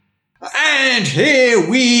And here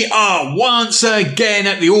we are once again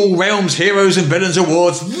at the All Realms Heroes and Villains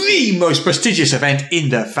Awards, the most prestigious event in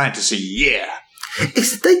the fantasy year.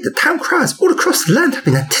 It's the date that town criers all across the land have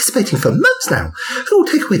been anticipating for months now. Who will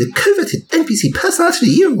take away the coveted NPC Personality of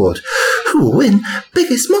the Year award? Who will win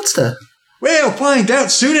Biggest Monster? We'll find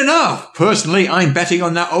out soon enough. Personally, I'm betting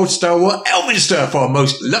on that old stalwart Elminster for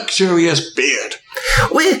most luxurious beard.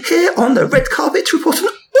 We're here on the red carpet to report on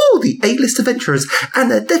all the A-list adventurers and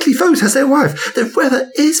their deadly foes as they arrive. The weather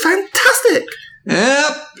is fantastic.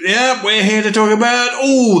 Yep, we're here to talk about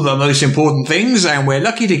all the most important things, and we're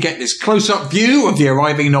lucky to get this close-up view of the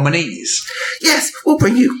arriving nominees. Yes, we'll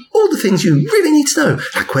bring you all the things you really need to know,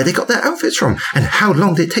 like where they got their outfits from, and how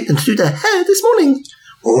long did it take them to do their hair this morning.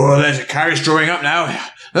 Oh, there's a carriage drawing up now.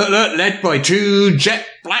 Look, led by two jet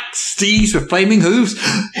black steeds with flaming hooves.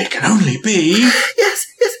 It can only be... Yes,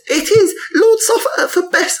 it is. Lord Soft for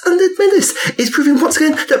Best Undead Menace is proving once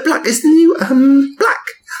again that black is the new, black.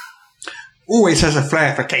 Always has a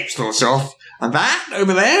flair for capes, Lord Soft. And that,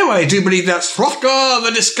 over there, I do believe that's Hrothgar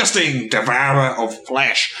the Disgusting, Devourer of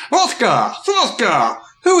Flesh. Hrothgar,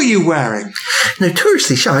 who are you wearing?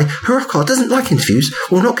 Notoriously shy, Hrothgar doesn't like interviews,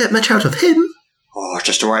 will not get much out of him. Oh,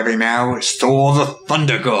 just arriving now, it's Thor the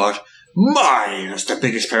Thunder God. My, that's the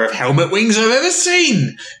biggest pair of helmet wings I've ever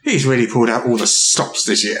seen. He's really pulled out all the stops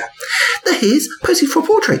this year. There he is, posing for a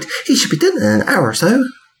portrait. He should be done in an hour or so.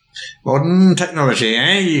 Modern technology,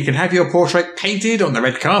 eh? You can have your portrait painted on the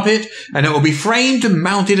red carpet, and it will be framed and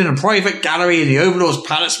mounted in a private gallery in the Overlord's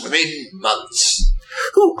Palace within months.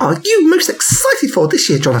 Who are you most excited for this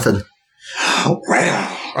year, Jonathan?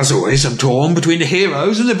 Well, as always, I'm torn between the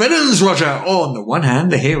heroes and the villains, Roger. On the one hand,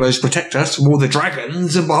 the heroes protect us from all the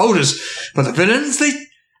dragons and beholders, but the villains, they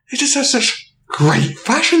just have such great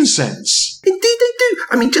fashion sense. Indeed they do.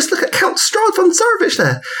 I mean, just look at Count Strahd von Zarovich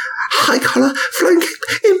there. High collar, flowing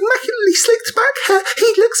cape, immaculately slicked back hair.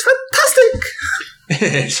 He looks fantastic.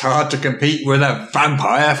 It's hard to compete with a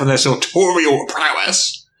vampire for their sartorial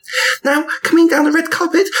prowess. Now, coming down the red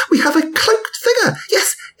carpet, we have a cloaked figure.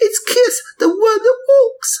 Yes, it's Kiss, the one that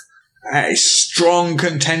walks. A strong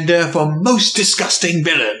contender for most disgusting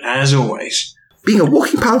villain, as always. Being a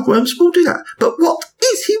walking pile of worms will do that. But what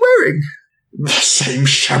is he wearing? The same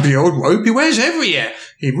shabby old robe he wears every year.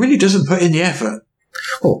 He really doesn't put in the effort.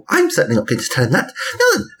 Oh, I'm certainly not going to tell him that.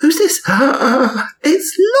 Now then, who's this?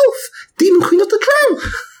 It's Lolth, Demon Queen of the Drow.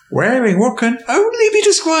 Wearing what can only be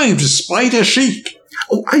described as spider chic.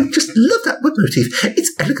 Oh, I just love that wood motif.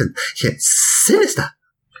 It's elegant, yet sinister.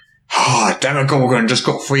 Demogorgon just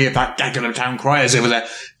got free of that gaggle of town criers over there.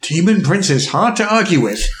 Demon Princess, hard to argue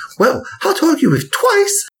with. Well, hard to argue with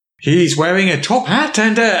twice. He's wearing a top hat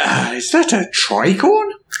and, is that a tricorn?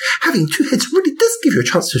 Having two heads really does give you a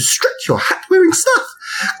chance to stretch your hat-wearing stuff.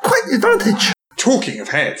 Quite the advantage. Talking of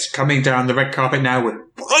heads, coming down the red carpet now with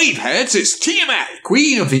 5 heads, it's Tiamat,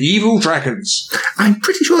 Queen of the Evil Dragons. I'm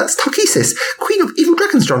pretty sure that's Tarkisis, Queen of Evil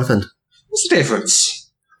Dragons, Jonathan. What's the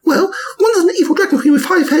difference? Well, one's an evil dragon queen with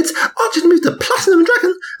 5 heads, archers move the platinum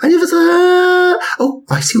dragon, and the other's Oh,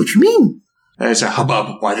 I see what you mean. There's a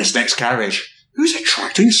hubbub by this next carriage. Who's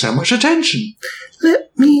attracting so much attention?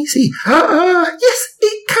 Let me see. Yes,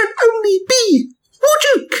 it can only be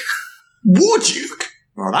Warduke. Warduke?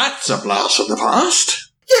 Well, that's a blast from the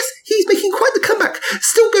past. Yes, he's making quite the comeback.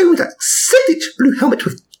 Still going with that savage blue helmet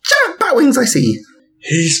with giant bat wings, I see.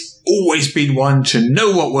 He's always been one to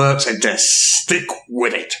know what works and to stick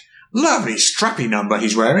with it. Lovely strappy number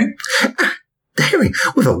he's wearing. Daring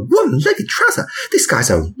with a one-legged trouser. This guy's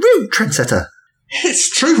a real trendsetter. It's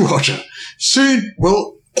true, Roger. Soon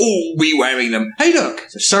we'll all be wearing them. Hey, look,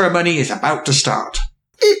 the ceremony is about to start.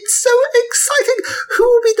 It's so exciting. Who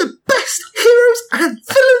will be the best heroes and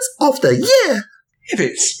villains of the year? If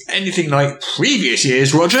it's anything like previous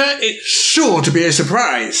years, Roger, it's sure to be a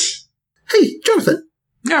surprise. Hey, Jonathan.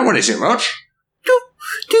 Now, what is it, Rog?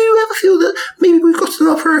 Do you ever feel that maybe we've gotten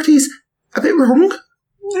our priorities a bit wrong?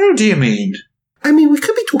 How do you mean? I mean, we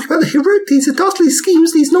could be talking about the heroic deeds and dastardly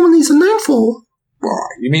schemes these nominees are known for. What,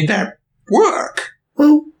 you mean their work?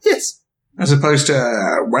 Well, yes. As opposed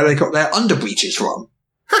to where they got their underbreeches from?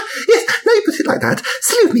 Yes, now you put it like that.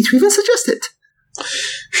 Silly of me to even suggest it.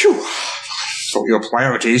 Phew. Thought your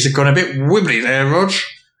priorities had gone a bit wibbly there, Rog.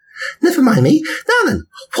 Never mind me. Now then,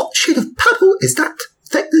 what shade of purple is that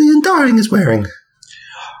the Undying is wearing?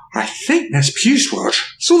 I think that's puce, Rog.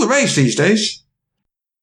 It's all the rage these days.